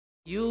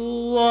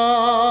You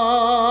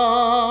are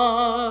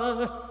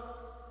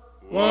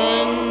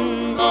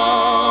one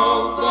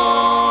of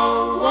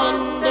the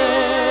wonders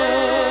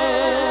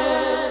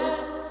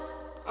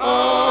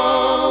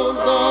of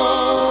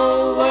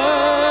the world.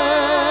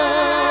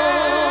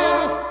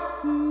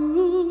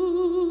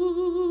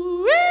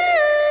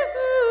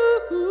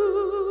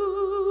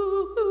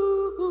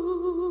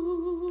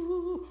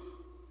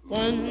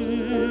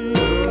 One,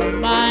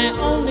 my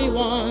only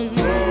one.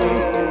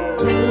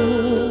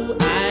 Two,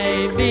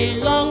 I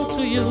belong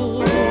to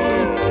you.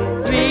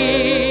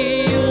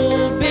 Three,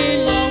 you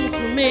belong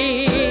to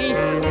me.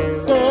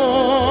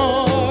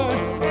 Four,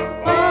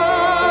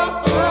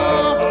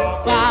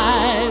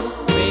 five,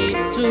 it's great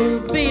to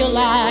be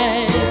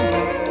alive.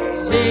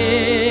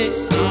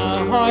 Six,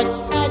 our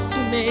hearts had to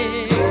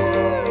mix.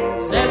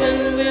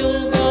 Seven,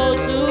 we'll go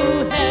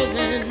to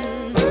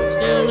heaven,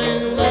 still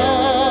in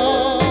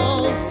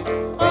love.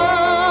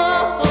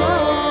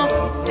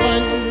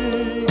 One,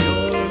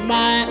 you're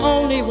my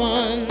only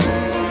one.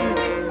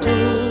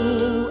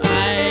 Two,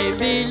 I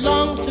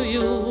belong to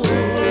you.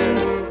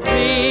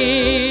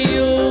 Three,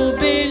 you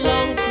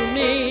belong to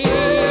me.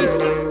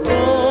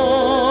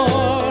 Four,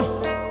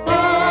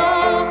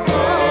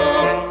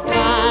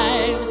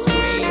 five, it's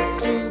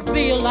great to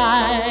be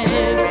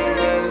alive.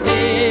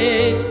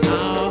 Six,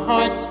 our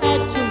hearts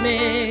had